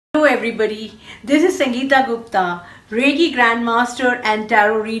everybody, this is Sangeeta Gupta, Reiki Grandmaster and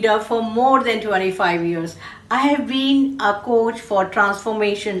Tarot Reader for more than 25 years. I have been a coach for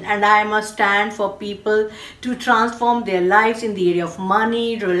transformation and I am a stand for people to transform their lives in the area of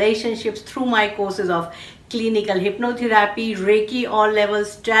money, relationships through my courses of clinical hypnotherapy, Reiki all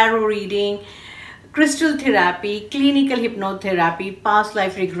levels, tarot reading, crystal therapy, clinical hypnotherapy, past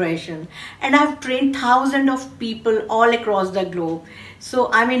life regression, and I've trained thousands of people all across the globe. So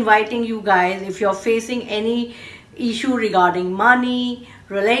I'm inviting you guys, if you're facing any issue regarding money,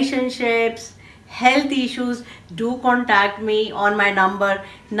 relationships, health issues, do contact me on my number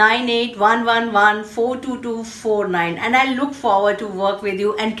 9811142249, and I look forward to work with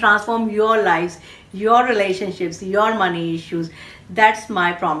you and transform your lives, your relationships, your money issues. That's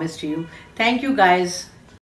my promise to you. Thank you guys.